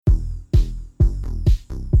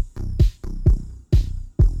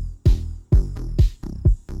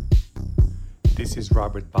This is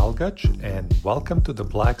Robert Balgach, and welcome to the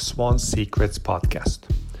Black Swan Secrets podcast.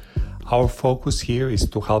 Our focus here is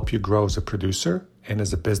to help you grow as a producer and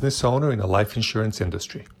as a business owner in the life insurance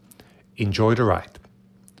industry. Enjoy the ride.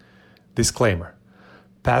 Disclaimer: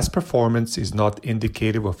 past performance is not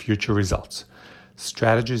indicative of future results.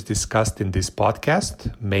 Strategies discussed in this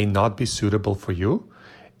podcast may not be suitable for you,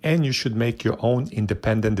 and you should make your own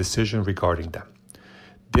independent decision regarding them.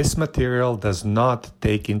 This material does not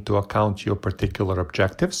take into account your particular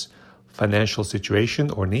objectives, financial situation,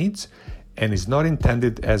 or needs, and is not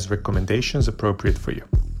intended as recommendations appropriate for you.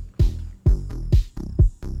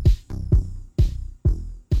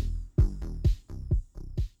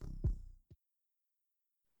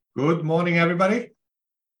 Good morning, everybody.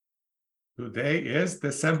 Today is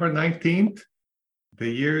December 19th. The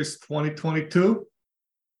year is 2022.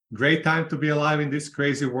 Great time to be alive in this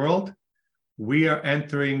crazy world. We are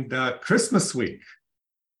entering the Christmas week,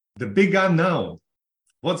 the big unknown.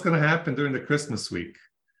 What's going to happen during the Christmas week?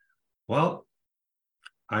 Well,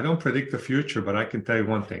 I don't predict the future, but I can tell you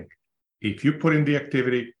one thing. If you put in the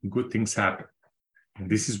activity, good things happen. And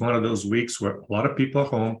this is one of those weeks where a lot of people are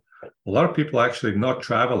home. A lot of people are actually not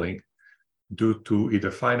traveling due to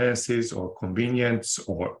either finances or convenience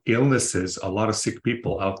or illnesses. A lot of sick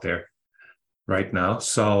people out there right now.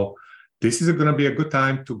 So this is going to be a good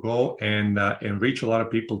time to go and reach a lot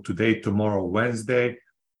of people today, tomorrow, Wednesday.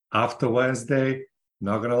 After Wednesday,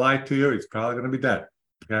 not going to lie to you, it's probably going to be dead.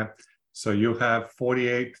 Okay, so you have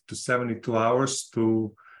 48 to 72 hours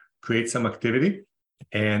to create some activity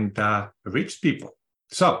and reach people.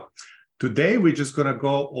 So today we're just going to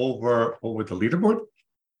go over the leaderboard,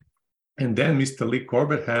 and then Mr. Lee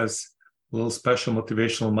Corbett has a little special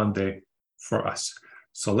motivational Monday for us.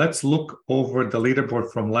 So let's look over the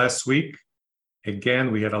leaderboard from last week.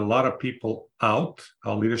 Again, we had a lot of people out.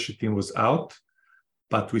 Our leadership team was out,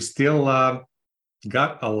 but we still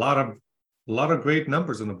got a lot of great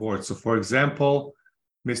numbers on the board. So, for example,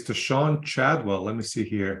 Mr. Sean Chadwell, let me see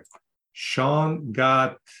here. Sean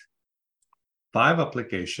got 5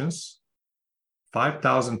 applications,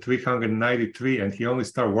 5,393, and he only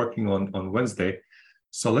started working on Wednesday.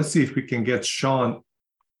 So let's see if we can get Sean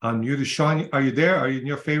unmuted. Sean, are you there? Are you in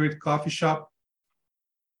your favorite coffee shop?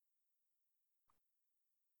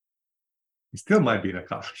 He still might be in a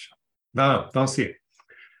coffee shop. No, don't see it.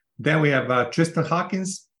 Then we have Tristan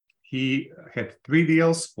Hawkins. He had 3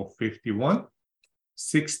 deals for 51,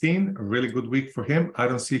 16, a really good week for him. I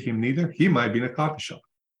don't see him neither. He might be in a coffee shop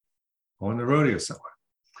or on the rodeo somewhere.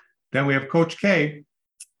 Then we have Coach K,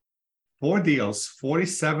 4 deals,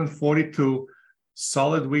 47, 42.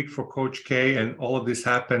 Solid week for Coach K, and all of this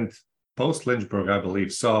happened post-Lynchburg, I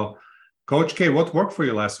believe. So, Coach K, what worked for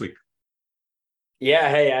you last week? Yeah,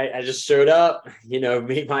 hey, I just showed up,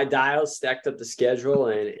 made my dials, stacked up the schedule,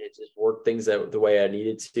 and it just worked things the way I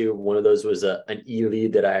needed to. One of those was an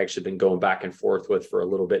e-lead that I actually been going back and forth with for a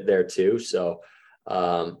little bit there too. So,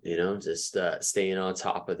 just staying on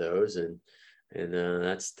top of those, and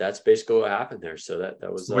that's basically what happened there. So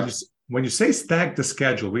that was when you say stack the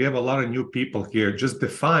schedule, we have a lot of new people here. Just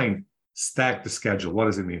define stack the schedule. What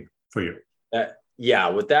does it mean for you?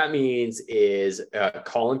 What that means is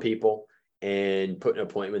calling people and putting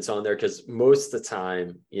appointments on there, because most of the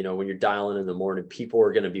time, when you're dialing in the morning, people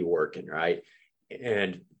are going to be working, right?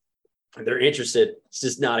 And they're interested. It's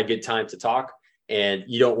just not a good time to talk. And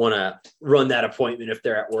you don't want to run that appointment if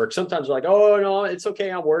they're at work. Sometimes they're like, oh, no, it's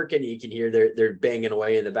okay, I'm working. You can hear they're banging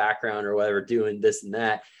away in the background or whatever, doing this and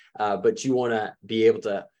that. But you want to be able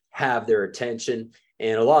to have their attention.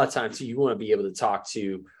 And a lot of times you want to be able to talk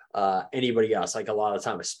to anybody else. Like a lot of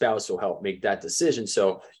time a spouse will help make that decision.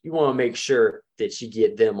 So you want to make sure that you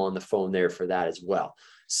get them on the phone there for that as well.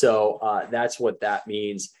 So that's what that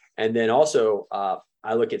means. And then also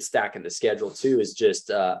I look at stacking the schedule too, is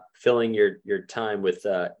just filling your time with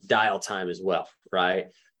dial time as well, right?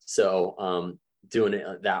 So doing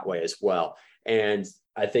it that way as well. And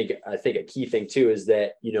I think a key thing too is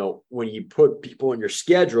that, when you put people in your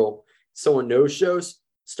schedule, someone no-shows,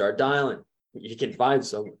 start dialing. You can find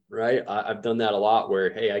some, right? I've done that a lot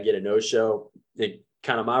where, hey, I get a no-show.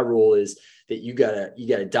 Kind of my rule is that you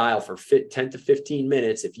gotta dial for 10 to 15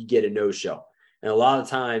 minutes if you get a no-show. And a lot of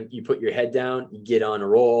time you put your head down, you get on a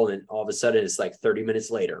roll, and all of a sudden it's like 30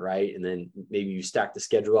 minutes later, right? And then maybe you stack the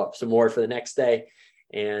schedule up some more for the next day.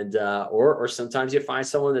 And or sometimes you find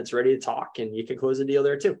someone that's ready to talk and you can close a deal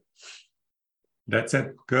there too. That's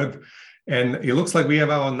it. Good. And it looks like we have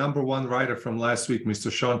our number 1 writer from last week,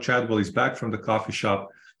 Mr. Sean Chadwell. He's back from the coffee shop.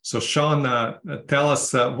 So Sean, tell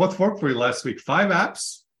us what worked for you last week. 5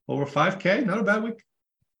 apps, over 5K, not a bad week.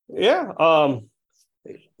 Yeah.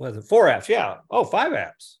 Was it 4 apps? Yeah. Oh, 5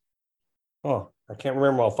 apps. Oh, I can't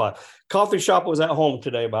remember all five. Coffee shop was at home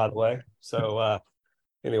today, by the way. So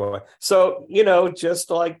anyway, so just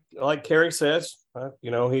like Kerry says,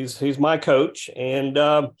 he's my coach, and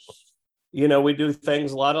we do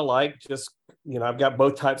things a lot alike. Just I've got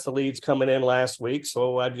both types of leads coming in last week,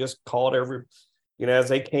 so I just called as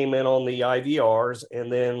they came in on the IVRs,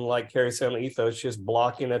 and then like Kerry said on Ethos, just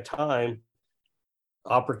blocking a time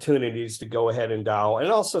opportunities to go ahead and dial.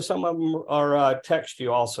 And also some of them are text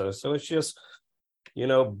you also. So it's just,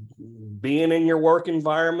 being in your work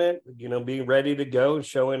environment, being ready to go and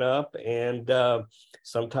showing up. And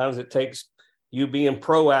sometimes it takes you being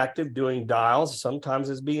proactive, doing dials. Sometimes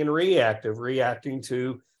it's being reactive, reacting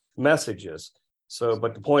to messages. So,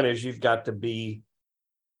 but the point is you've got to be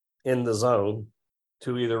in the zone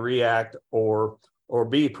to either react or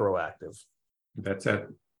be proactive. That's it.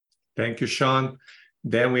 Thank you, Sean.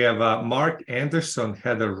 Then we have Mark Anderson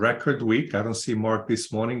had a record week. I don't see Mark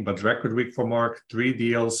this morning, but record week for Mark. 3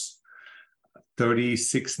 deals,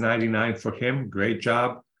 $36.99 for him. Great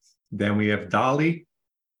job. Then we have Dolly,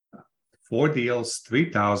 4 deals,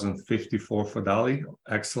 $3,054 for Dolly.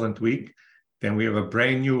 Excellent week. Then we have a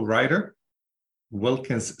brand new writer,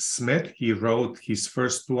 Wilkins Smith. He wrote his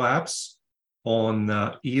first 2 apps on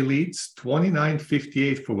eLeads,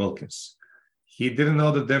 $29.58 for Wilkins. He didn't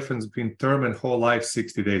know the difference between term and whole life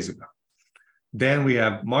 60 days ago. Then we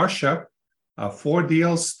have Marsha, 4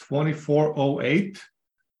 deals, $24.08.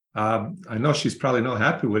 I know she's probably not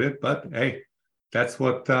happy with it, but hey, that's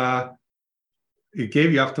what it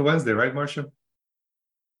gave you after Wednesday, right, Marsha? A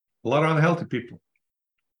lot of unhealthy people.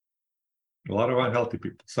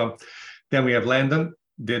 So then we have Landon,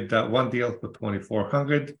 did 1 deal for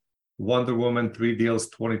 $2,400. Wonder Woman, 3 deals,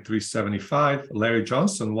 $23.75. Larry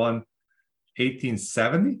Johnson,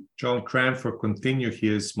 1870. John Cranford continued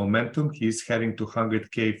his momentum. He's heading to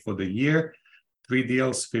 100K for the year. 3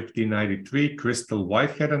 deals, $15.93. Crystal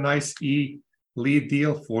White had a nice lead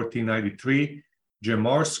deal, $14.93.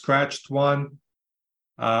 Jamar scratched 1.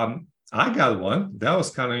 I got 1. That was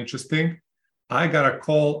kind of interesting. I got a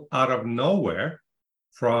call out of nowhere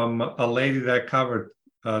from a lady that I covered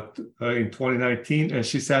in 2019, and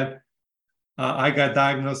she said, I got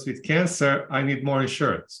diagnosed with cancer. I need more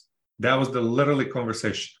insurance. That was the literally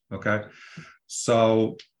conversation, okay?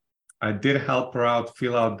 So I did help her out,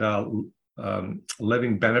 fill out the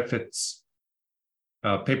living benefits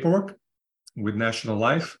paperwork with National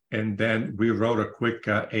Life, and then we wrote a quick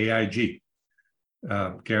AIG,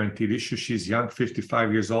 guaranteed issue. She's young,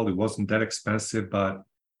 55 years old. It wasn't that expensive, but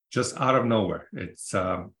just out of nowhere. It's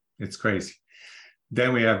crazy.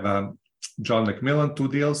 Then we have John McMillan, 2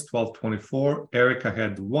 deals, $12.24. Erica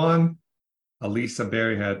had 1. Alisa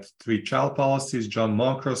Berry had 3 child policies. John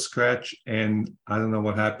Moncro scratch, and I don't know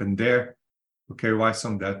what happened there. Okay,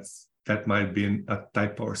 Wysom, that might be a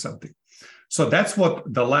typo or something. So that's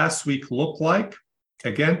what the last week looked like.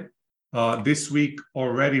 Again, this week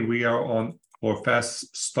already we are on our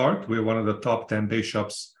fast start. We're one of the top 10 base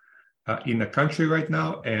shops in the country right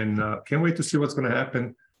now, and can't wait to see what's going to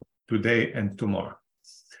happen today and tomorrow.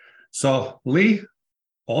 So Lee,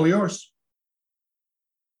 all yours.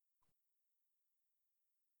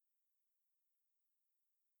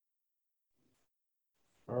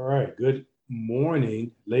 All right. Good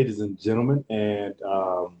morning, ladies and gentlemen. And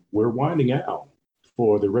we're winding out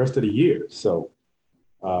for the rest of the year. So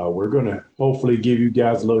we're going to hopefully give you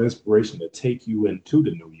guys a little inspiration to take you into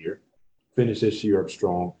the new year, finish this year up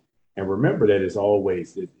strong. And remember that as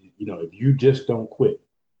always, if you just don't quit,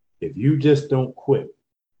 that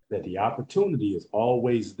the opportunity is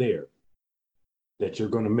always there, that you're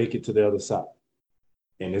going to make it to the other side.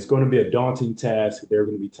 And it's going to be a daunting task. There are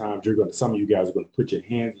going to be times some of you guys are going to put your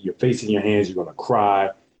face in your hands. You're going to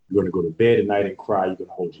cry. You're going to go to bed at night and cry. You're going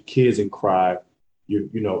to hold your kids and cry.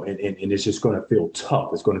 And it's just going to feel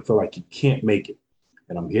tough. It's going to feel like you can't make it.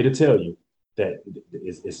 And I'm here to tell you that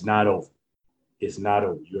it's not over. It's not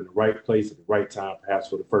over. You're in the right place at the right time, perhaps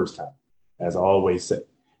for the first time, as I always say.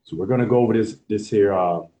 So we're going to go over this here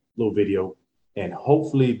little video, and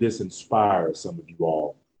hopefully this inspires some of you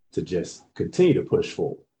all to just continue to push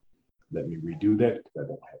forward. Let me redo that because I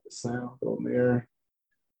don't have the sound on there.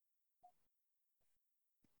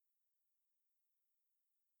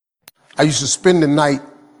 I used to spend the night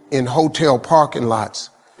in hotel parking lots.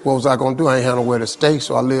 What was I going to do? I ain't had nowhere to stay,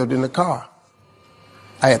 so I lived in the car.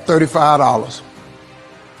 I had $35.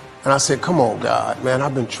 And I said, come on, God, man,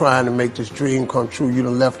 I've been trying to make this dream come true. You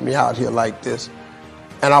done left me out here like this.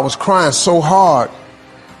 And I was crying so hard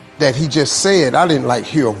that he just said, I didn't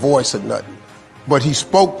hear a voice or nothing, but he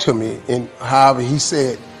spoke to me. And however, he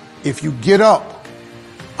said, if you get up,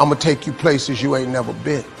 I'm going to take you places you ain't never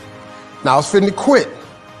been. Now I was finna quit.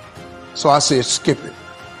 So I said, skip it.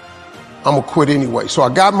 I'm gonna quit anyway. So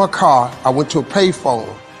I got in my car, I went to a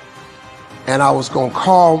payphone, and I was gonna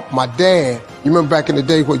call my dad. You remember back in the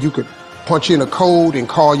day where you could punch in a code and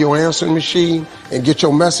call your answering machine and get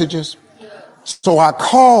your messages? So I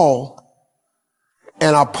called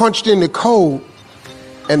and I punched in the code,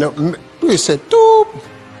 and it said, doop.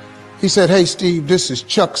 He said, hey, Steve, this is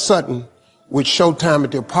Chuck Sutton with Showtime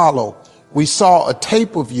at the Apollo. We saw a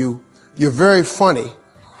tape of you. You're very funny.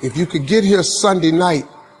 If you could get here Sunday night,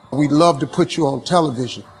 we'd love to put you on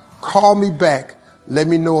television. Call me back. Let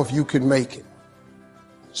me know if you can make it.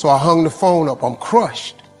 So I hung the phone up. I'm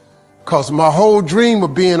crushed because my whole dream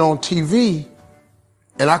of being on TV,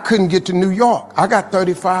 and I couldn't get to New York. I got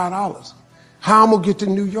 $35. How am I gonna get to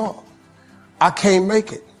New York? I can't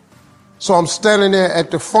make it. So I'm standing there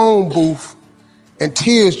at the phone booth and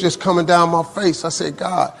tears just coming down my face. I said,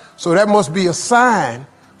 God, so that must be a sign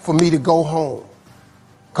for me to go home.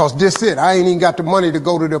 Cause this it, I ain't even got the money to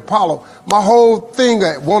go to the Apollo. My whole thing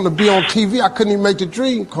that wanted to be on TV, I couldn't even make the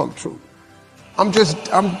dream come true.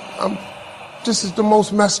 This is the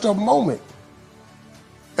most messed up moment.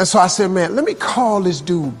 And so I said, man, let me call this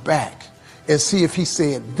dude back and see if he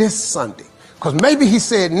said this Sunday. Cause maybe he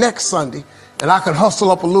said next Sunday and I could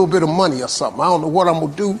hustle up a little bit of money or something. I don't know what I'm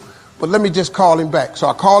gonna do, but let me just call him back. So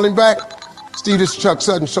I called him back. Steve, this is Chuck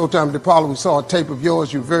Sutton, Showtime at the Apollo. We saw a tape of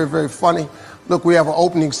yours. You're very, very funny. Look, we have an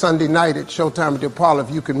opening Sunday night at Showtime at the Apollo.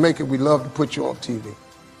 If you can make it, we'd love to put you on TV.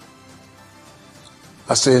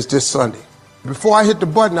 I said, it's this Sunday. Before I hit the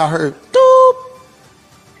button, I heard, doop,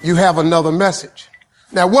 you have another message.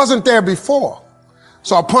 Now, it wasn't there before.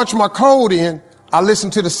 So I punched my code in. I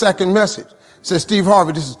listened to the second message. It said, Steve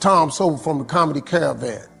Harvey, this is Tom Sobel from the Comedy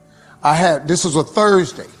Caravan. This was a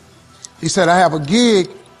Thursday. He said, I have a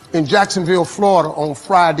gig in Jacksonville, Florida on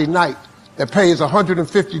Friday night that pays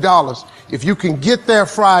 $150. If you can get there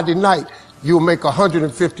Friday night, you'll make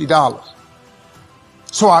 $150.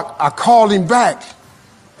 So I called him back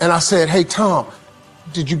and I said, hey, Tom,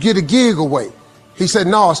 did you get a gig away? He said,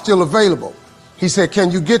 no, it's still available. He said,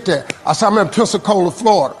 can you get there? I said, I'm in Pensacola,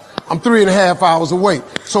 Florida. I'm 3.5 hours away.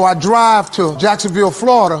 So I drive to Jacksonville,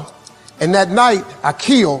 Florida, and that night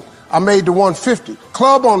I made the 150.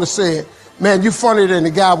 Club owner said, man, you funnier than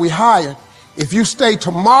the guy we hired. If you stay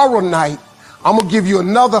tomorrow night, I'm gonna give you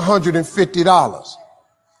another $150.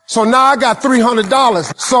 So now I got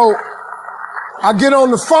 $300. So I get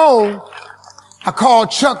on the phone, I call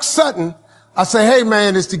Chuck Sutton. I say, hey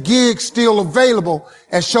man, is the gig still available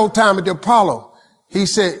at Showtime at the Apollo? He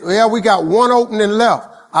said, yeah, we got one opening left.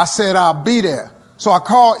 I said, I'll be there. So I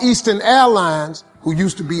called Eastern Airlines, who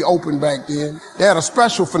used to be open back then. They had a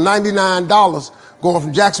special for $99 going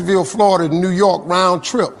from Jacksonville, Florida to New York round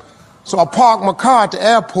trip. So I parked my car at the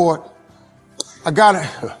airport. I got it.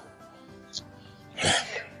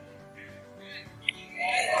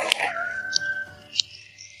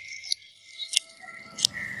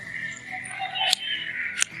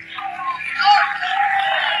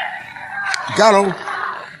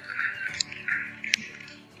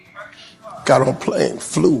 Got on plane,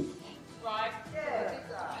 flew.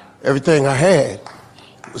 Everything I had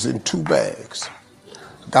was in 2 bags.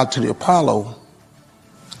 Got to the Apollo.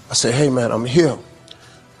 I said, hey man, I'm here.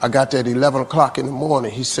 I got there at 11 o'clock in the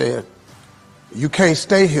morning. He said, you can't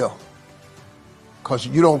stay here because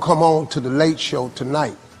you don't come on to the late show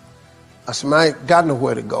tonight. I said, man, I ain't got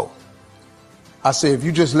nowhere to go. I said, if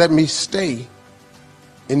you just let me stay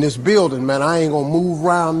in this building, man, I ain't gonna move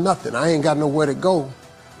around nothing. I ain't got nowhere to go.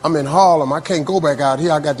 I'm in Harlem. I can't go back out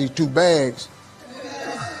here. I got these 2 bags.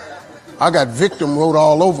 I got victim wrote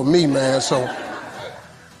all over me, man. So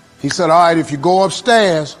he said, all right, if you go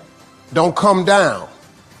upstairs, don't come down.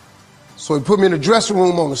 So he put me in the dressing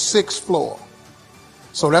room on the 6th floor.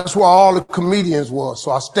 So that's where all the comedians were. So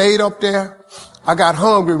I stayed up there. I got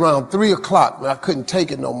hungry around 3 o'clock, and I couldn't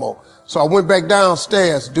take it no more. So I went back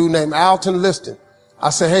downstairs, a dude named Alton Liston. I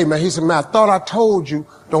said, hey man, he said, man, I thought I told you,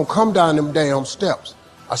 don't come down them damn steps.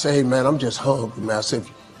 I said, hey man, I'm just hungry, man. I said,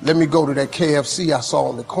 let me go to that KFC I saw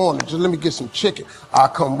on the corner. Just let me get some chicken. I'll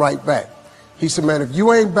come right back. He said, man, if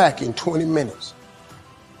you ain't back in 20 minutes,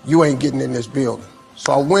 you ain't getting in this building.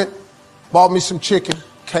 So I went, bought me some chicken,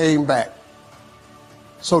 came back.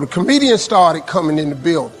 So the comedians started coming in the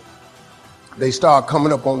building. They started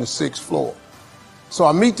coming up on the 6th floor. So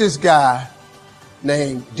I meet this guy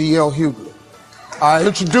named D.L. Hughley. I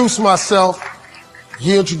introduced myself.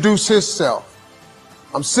 He introduced himself.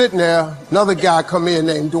 I'm sitting there, another guy come in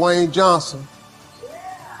named Dwayne Johnson.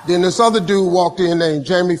 Then this other dude walked in named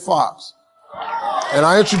Jamie Foxx. And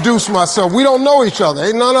I introduced myself. We don't know each other.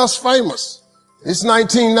 Ain't none of us famous. It's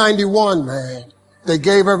 1991, man. They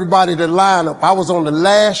gave everybody the lineup. I was on the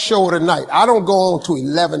last show of the night. I don't go on to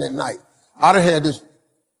 11 at night. I done had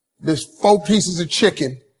this 4 pieces of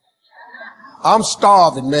chicken. I'm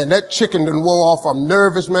starving, man. That chicken done wore off. I'm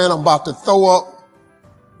nervous, man. I'm about to throw up.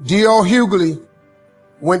 D.L. Hughley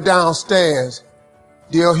went downstairs.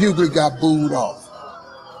 D.L. Hughley got booed off.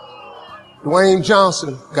 Dwayne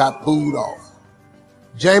Johnson got booed off.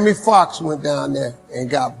 Jamie Foxx went down there and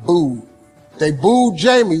got booed. They booed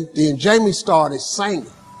Jamie, then Jamie started singing.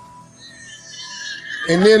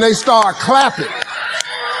 And then they started clapping.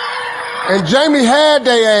 And Jamie had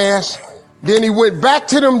their ass, then he went back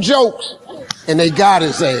to them jokes, and they got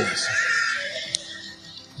his ass.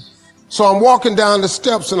 So I'm walking down the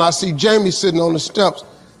steps, and I see Jamie sitting on the steps.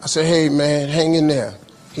 I said, hey, man, hang in there.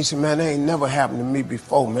 He said, man, that ain't never happened to me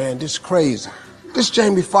before, man. This is crazy. This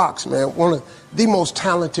Jamie Foxx, man, one of the most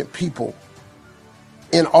talented people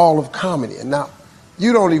in all of comedy. And now,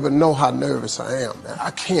 you don't even know how nervous I am, man.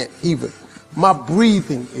 I can't even. My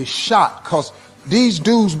breathing is shot because these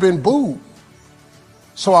dudes been booed.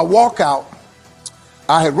 So I walk out.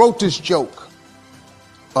 I had wrote this joke.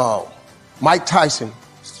 Mike Tyson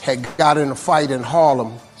had got in a fight in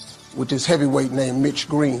Harlem with this heavyweight named Mitch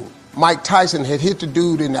Green. Mike Tyson had hit the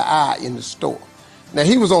dude in the eye in the store. Now,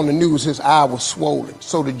 he was on the news, his eye was swollen.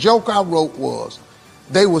 So the joke I wrote was,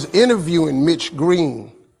 they was interviewing Mitch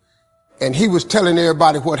Green, and he was telling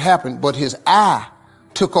everybody what happened, but his eye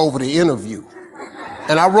took over the interview.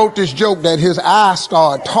 And I wrote this joke that his eye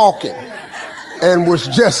started talking and was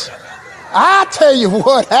just, I tell you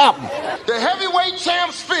what happened. The heavyweight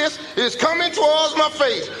champ's fist is coming towards my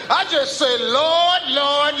face. I just said, Lord,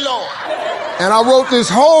 Lord, Lord. And I wrote this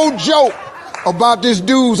whole joke about this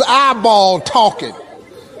dude's eyeball talking.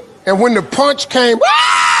 And when the punch came,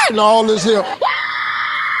 and all this here,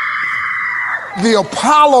 the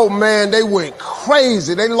Apollo, man, they went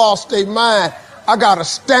crazy. They lost their mind. I got a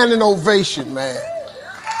standing ovation, man.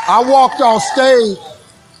 I walked off stage,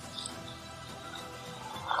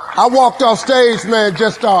 man,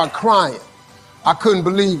 just started crying. I couldn't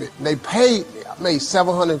believe it. And they paid me. I made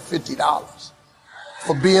 $750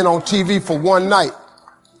 for being on TV for one night.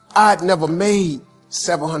 I'd never made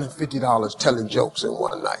 $750 telling jokes in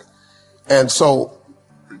one night. And so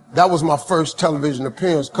that was my first television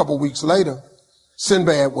appearance. A couple weeks later,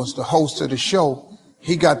 Sinbad was the host of the show.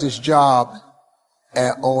 He got this job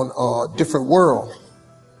on Different World.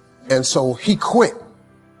 And so he quit.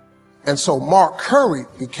 And so Mark Curry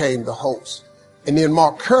became the host. And then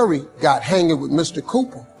Mark Curry got hanging with Mr.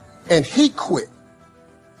 Cooper, and he quit.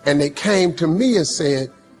 And they came to me and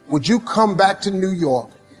said, would you come back to New York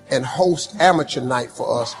and host Amateur Night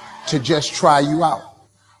for us to just try you out?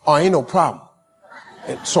 Oh, ain't no problem.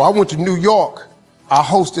 And so I went to New York. I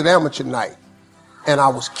hosted Amateur Night, and I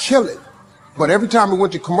was killing. But every time we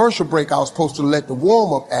went to commercial break, I was supposed to let the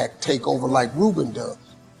warm-up act take over like Ruben does.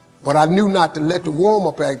 But I knew not to let the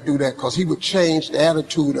warm-up act do that because he would change the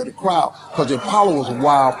attitude of the crowd, because the Apollo was a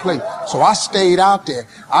wild place. So I stayed out there.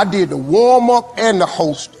 I did the warm-up and the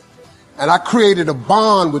hosting. And I created a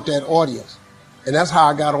bond with that audience. And that's how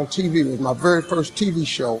I got on TV. It was my very first TV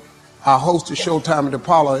show. I hosted Showtime at the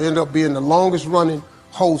Apollo. I ended up being the longest running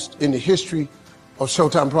host in the history of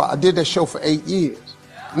Showtime at the Apollo. I did that show for 8 years.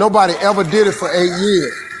 Nobody ever did it for 8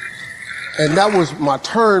 years. And that was my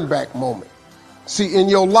turn back moment. See, in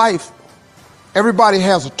your life, everybody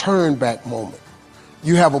has a turn back moment.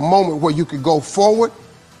 You have a moment where you can go forward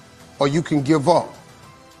or you can give up.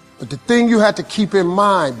 But the thing you have to keep in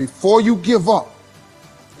mind before you give up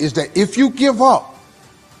is that if you give up,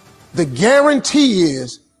 the guarantee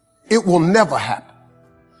is it will never happen.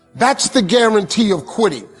 That's the guarantee of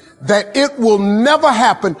quitting, that it will never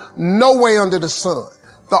happen no way under the sun.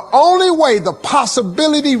 The only way the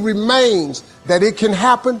possibility remains that it can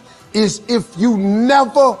happen is if you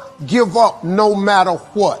never give up no matter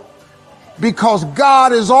what. Because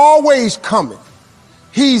God is always coming.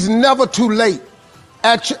 He's never too late.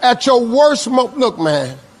 At your worst moment, look,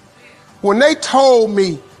 man, when they told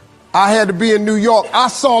me I had to be in New York, I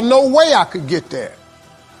saw no way I could get there.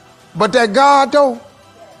 But that God, though,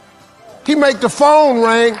 he make the phone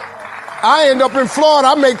ring. I end up in Florida,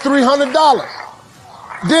 I make $300.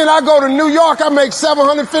 Then I go to New York, I make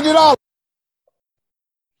 $750.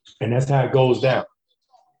 And that's how it goes down.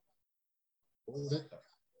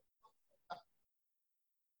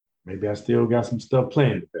 Maybe I still got some stuff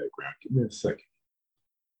playing in the background. Give me a second.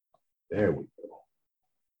 There we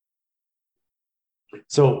go.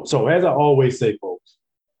 So as I always say, folks,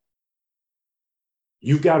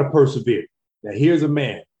 you've got to persevere. Now, here's a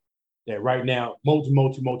man that right now,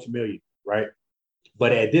 multi-million, right?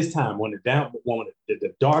 But at this time, one of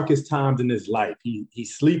the darkest times in his life,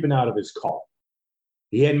 he's sleeping out of his car.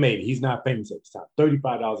 He hadn't made it. He's not famous at this time.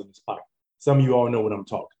 $35 in his pocket. Some of you all know what I'm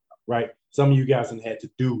talking about, right? Some of you guys have had to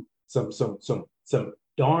do some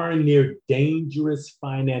darn near dangerous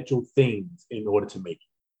financial things in order to make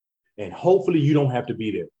it. And hopefully you don't have to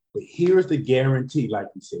be there. But here's the guarantee, like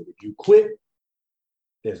we said, if you quit,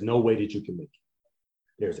 there's no way that you can make it.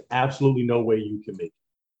 There's absolutely no way you can make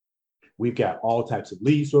it. We've got all types of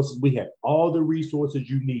resources. We have all the resources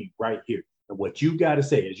you need right here. And what you got to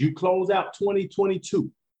say as you close out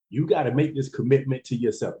 2022, you got to make this commitment to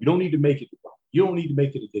yourself. You don't need to make it to Bob. You don't need to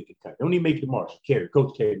make it to Dick and Cut. You don't need to make it to Marshall, Carey,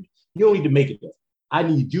 Coach Carey. You don't need to make it there. I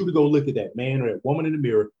need you to go look at that man or that woman in the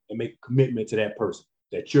mirror and make a commitment to that person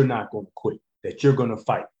that you're not going to quit, that you're going to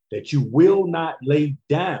fight, that you will not lay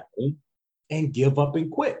down and give up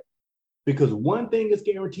and quit. Because one thing is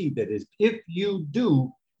guaranteed, that is, if you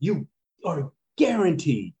do, you are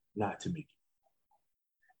guaranteed not to make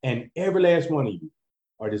it. And every last one of you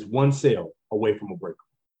are just one cell away from a breakthrough.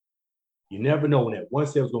 You never know when that one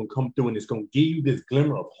cell is going to come through and it's going to give you this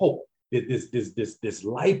glimmer of hope, this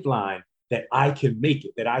lifeline that I can make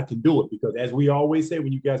it, that I can do it. Because as we always say,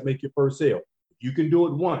 when you guys make your first sale, if you can do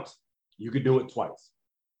it once, you can do it twice.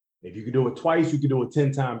 If you can do it twice, you can do it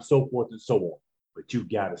 10 times, so forth and so on. But you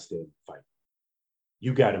got to stay in the fight.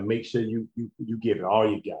 You got to make sure you give it all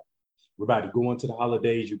you got. We're about to go into the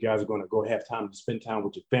holidays. You guys are going to go have time to spend time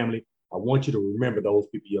with your family. I want you to remember those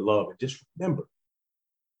people you love. And just remember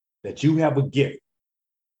that you have a gift.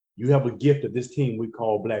 You have a gift of this team we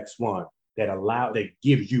call Black Swan that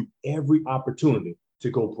gives you every opportunity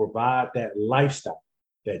to go provide that lifestyle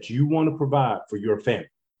that you want to provide for your family.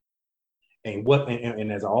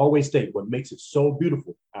 And as I always state, what makes it so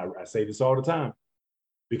beautiful, I say this all the time,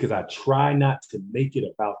 because I try not to make it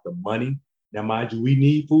about the money. Now, mind you, we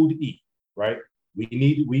need food to eat, right? We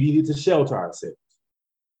need to shelter ourselves.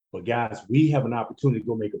 But guys, we have an opportunity to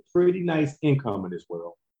go make a pretty nice income in this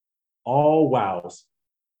world, all whilst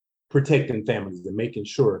protecting families and making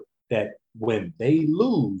sure that when they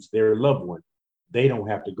lose their loved one, they don't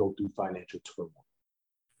have to go through financial turmoil.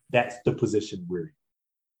 That's the position we're in.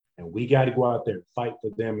 And we got to go out there and fight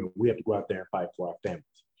for them, and we have to go out there and fight for our families.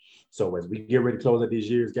 So as we get ready to close out these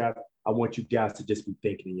years, guys, I want you guys to just be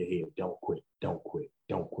thinking in your head, don't quit, don't quit,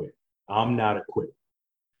 don't quit. I'm not a quitter.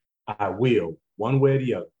 I will, one way or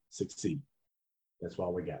the other, succeed. That's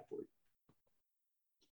all we got.